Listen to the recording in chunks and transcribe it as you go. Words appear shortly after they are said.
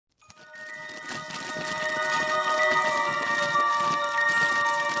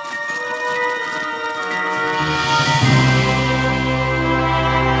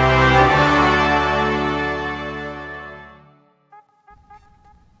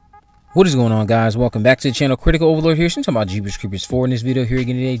What is going on, guys? Welcome back to the channel. Critical Overlord here. Talking about Jeepers Creepers 4 in this video here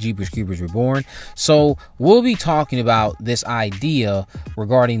again today. Jeepers Creepers Reborn. So we'll be talking about this idea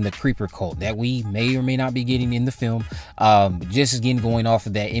regarding the creeper cult that we may or may not be getting in the film. Just again going off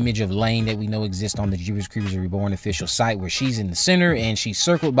of that image of Laine that we know exists on the Jeepers Creepers Reborn official site, where she's in the center and she's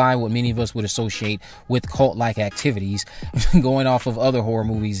circled by what many of us would associate with cult-like activities, going off of other horror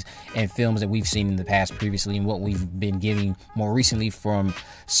movies and films that we've seen in the past previously, and what we've been getting more recently from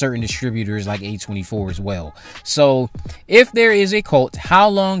certain distributors like A24 as well. So if there is a cult, how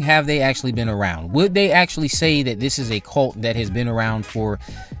long have they actually been around? Would they actually say that this is a cult that has been around for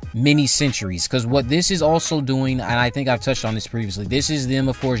many centuries? Because what this is also doing, and I think I've touched on this previously, this is them,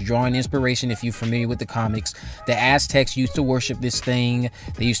 of course, drawing inspiration. If you're familiar with the comics, the Aztecs used to worship this thing.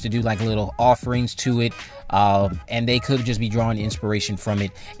 They used to do like little offerings to it, and they could just be drawing inspiration from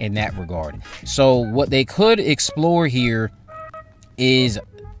it in that regard. So what they could explore here is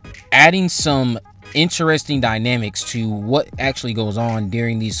adding some interesting dynamics to what actually goes on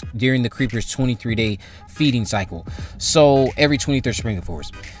during the creeper's 23-day feeding cycle. So every 23rd spring, of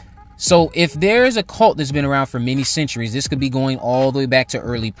course. So if there's a cult that's been around for many centuries, this could be going all the way back to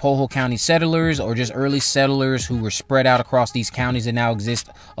early Poho County settlers, or just early settlers who were spread out across these counties that now exist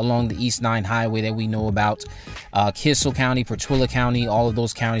along the East 9 Highway that we know about. Kissel County, Portola County, all of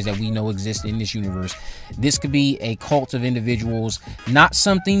those counties that we know exist in this universe. This could be a cult of individuals, not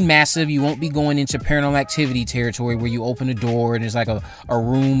something massive. You won't be going into Paranormal Activity territory where you open a door and there's like a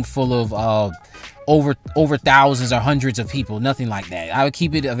room full of over thousands or hundreds of people. Nothing like that. I would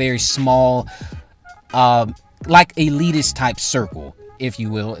keep it a very small, like elitist type circle, if you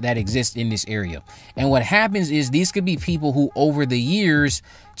will, that exists in this area. And what happens is these could be people who, over the years,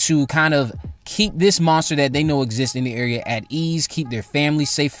 to kind of keep this monster that they know exists in the area at ease, keep their family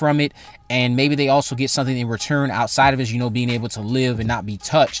safe from it, and maybe they also get something in return outside of it, you know, being able to live and not be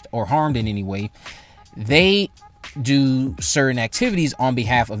touched or harmed in any way. They do certain activities on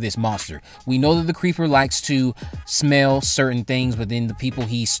behalf of this monster. We know that the creeper likes to smell certain things within the people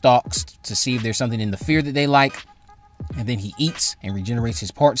he stalks to see if there's something in the fear that they like, and then he eats and regenerates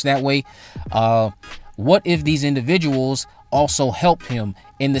his parts that way. What if these individuals also help him,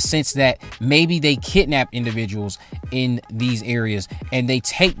 in the sense that maybe they kidnap individuals in these areas and they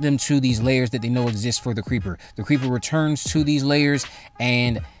take them to these layers that they know exist for the creeper. The creeper returns to these layers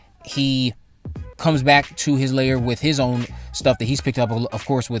and he comes back to his lair with his own stuff that he's picked up, of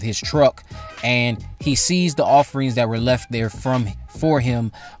course, with his truck, and he sees the offerings that were left there for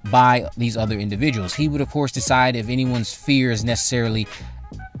him by these other individuals. He would, of course, decide if anyone's fear is necessarily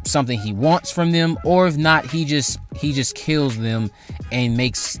something he wants from them, or if not, he just kills them and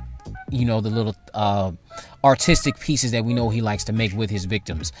makes, you know, the little artistic pieces that we know he likes to make with his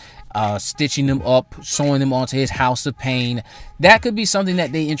victims, stitching them up, sewing them onto his house of pain. That could be something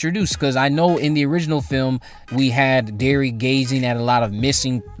that they introduce, because I know in the original film we had Derry gazing at a lot of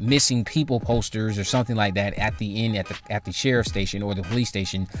missing people posters or something like that at the end at the sheriff's station or the police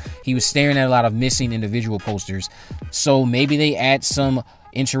station. He was staring at a lot of missing individual posters. So maybe they add some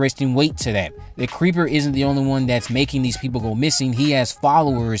interesting weight to that. The creeper isn't the only one that's making these people go missing. He has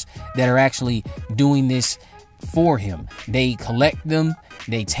followers that are actually doing this for him. They collect them,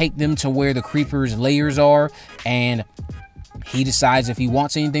 they take them to where the creeper's layers are, and he decides if he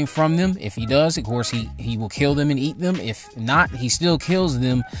wants anything from them. If he does, of course, he will kill them and eat them. If not, he still kills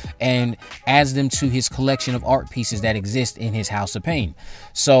them and adds them to his collection of art pieces that exist in his house of pain.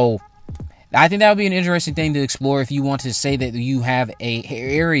 So I think that would be an interesting thing to explore if you want to say that you have a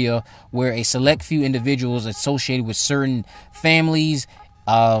area where a select few individuals associated with certain families,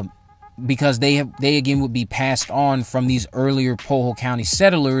 because they again would be passed on from these earlier Poho County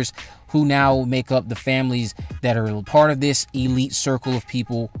settlers, who now make up the families that are part of this elite circle of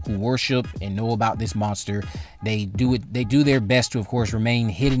people who worship and know about this monster. They do their best to, of course, remain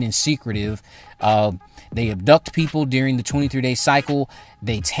hidden and secretive. They abduct people during the 23-day cycle.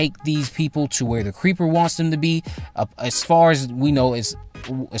 They take these people to where the creeper wants them to be. As far as we know, it's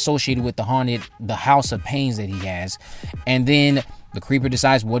associated with the house of pains that he has. And then the creeper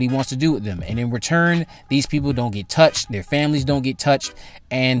decides what he wants to do with them. And in return, these people don't get touched. Their families don't get touched.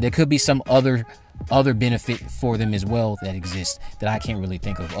 And there could be some other benefit for them as well that exists that I can't really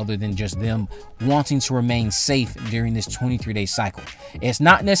think of, other than just them wanting to remain safe during this 23-day cycle. It's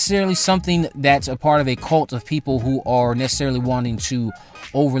not necessarily something that's a part of a cult of people who are necessarily wanting to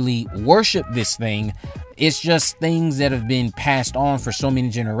overly worship this thing. It's just things that have been passed on for so many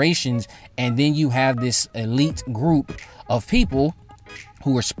generations, and then you have this elite group of people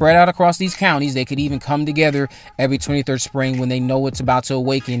who are spread out across these counties. They could even come together every 23rd spring when they know it's about to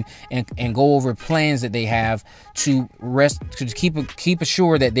awaken, and go over plans that they have to keep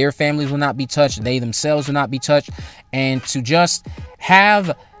assured that their families will not be touched, they themselves will not be touched, and to just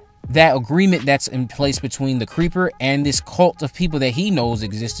have that agreement that's in place between the Creeper and this cult of people that he knows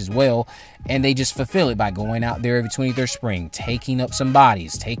exist as well. And they just fulfill it by going out there every 23rd spring, taking up some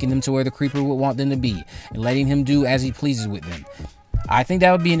bodies, taking them to where the Creeper would want them to be, and letting him do as he pleases with them. I think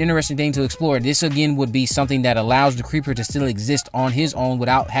that would be an interesting thing to explore. This again would be something that allows the Creeper to still exist on his own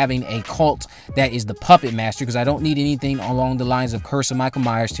without having a cult that is the puppet master, because I don't need anything along the lines of Curse of Michael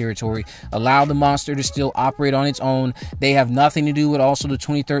Myers territory. Allow the monster to still operate on its own. They have nothing to do with also the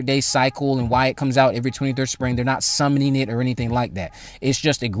 23rd day cycle and why it comes out every 23rd spring. They're not summoning it or anything like that. It's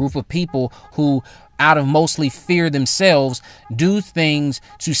just a group of people who, out of mostly fear themselves, do things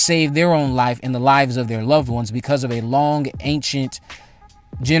to save their own life and the lives of their loved ones because of a long, ancient,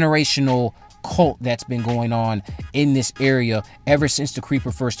 generational cult that's been going on in this area ever since the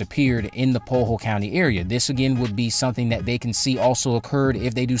Creeper first appeared in the Poho County area. This again would be something that they can see also occurred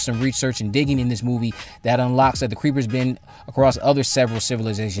if they do some research and digging in this movie, that unlocks that the Creeper's been across several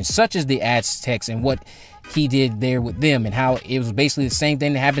civilizations, such as the Aztecs, and what he did there with them, and how it was basically the same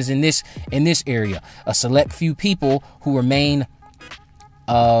thing that happens in this area. A select few people who remain,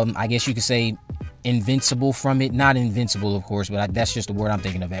 I guess you could say, invincible from it. Not invincible, of course, but that's just the word I'm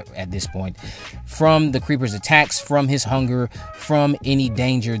thinking of at this point. From the Creeper's attacks, from his hunger, from any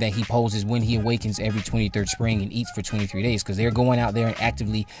danger that he poses when he awakens every 23rd spring and eats for 23 days, because they're going out there and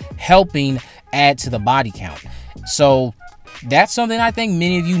actively helping add to the body count. So that's something I think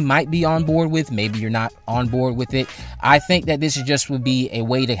many of you might be on board with. Maybe you're not on board with it. I think that this would be a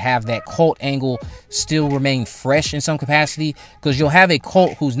way to have that cult angle still remain fresh in some capacity, because you'll have a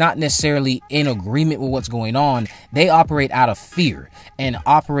cult who's not necessarily in agreement with what's going on. They operate out of fear and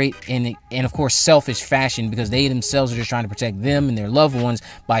operate in of course, selfish fashion, because they themselves are just trying to protect them and their loved ones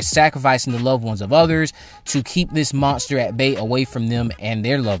by sacrificing the loved ones of others to keep this monster at bay away from them and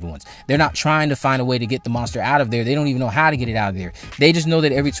their loved ones. They're not trying to find a way to get the monster out of there. They don't even know how to get it out of there. They just know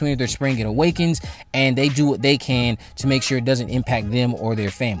that every 23rd spring it awakens, and they do what they can to make sure it doesn't impact them or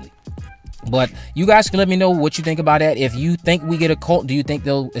their family. But you guys can let me know what you think about that. If you think we get a cult, do you think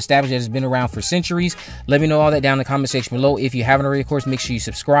they'll establish that it's been around for centuries? Let me know all that down in the comment section below. If you haven't already, of course, make sure you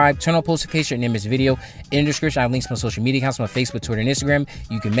subscribe, turn on post notifications, and miss video. In the description, I have links to my social media accounts, my Facebook, Twitter, and Instagram.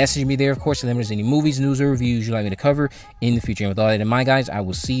 You can message me there, of course, if there's any movies, news, or reviews you'd like me to cover in the future. And with all that in mind, guys, I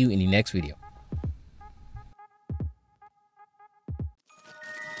will see you in the next video.